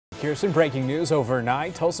Kirsten, breaking news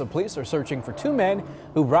overnight. Tulsa police are searching for two men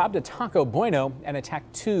who robbed a Taco Bueno and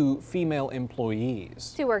attacked two female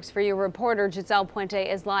employees. 2 Works for You reporter Giselle Puente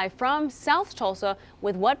is live from South Tulsa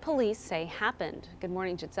with what police say happened. Good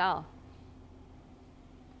morning, Giselle.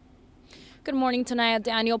 Good morning, Tanaya.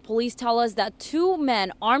 Daniel, police tell us that two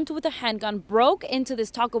men armed with a handgun broke into this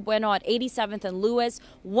Taco Bueno at 87th and Lewis,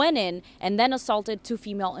 went in, and then assaulted two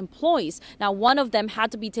female employees. Now, one of them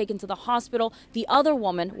had to be taken to the hospital. The other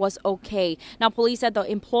woman was okay. Now, police said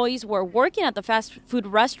the employees were working at the fast food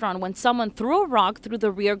restaurant when someone threw a rock through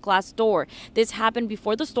the rear glass door. This happened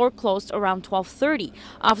before the store closed around 12:30.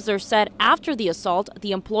 Officers said after the assault,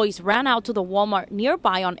 the employees ran out to the Walmart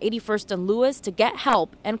nearby on 81st and Lewis to get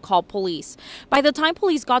help and call police. By the time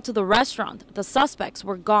police got to the restaurant, the suspects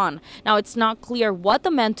were gone. Now, it's not clear what the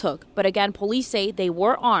men took, but again, police say they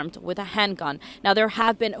were armed with a handgun. Now, there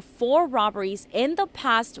have been 4 robberies in the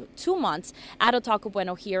past 2 months at a Taco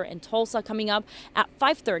Bueno here in Tulsa. Coming up at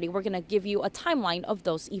 5:30, we're going to give you a timeline of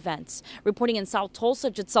those events. Reporting in South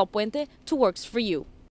Tulsa, Giselle Puente, 2 Works for You.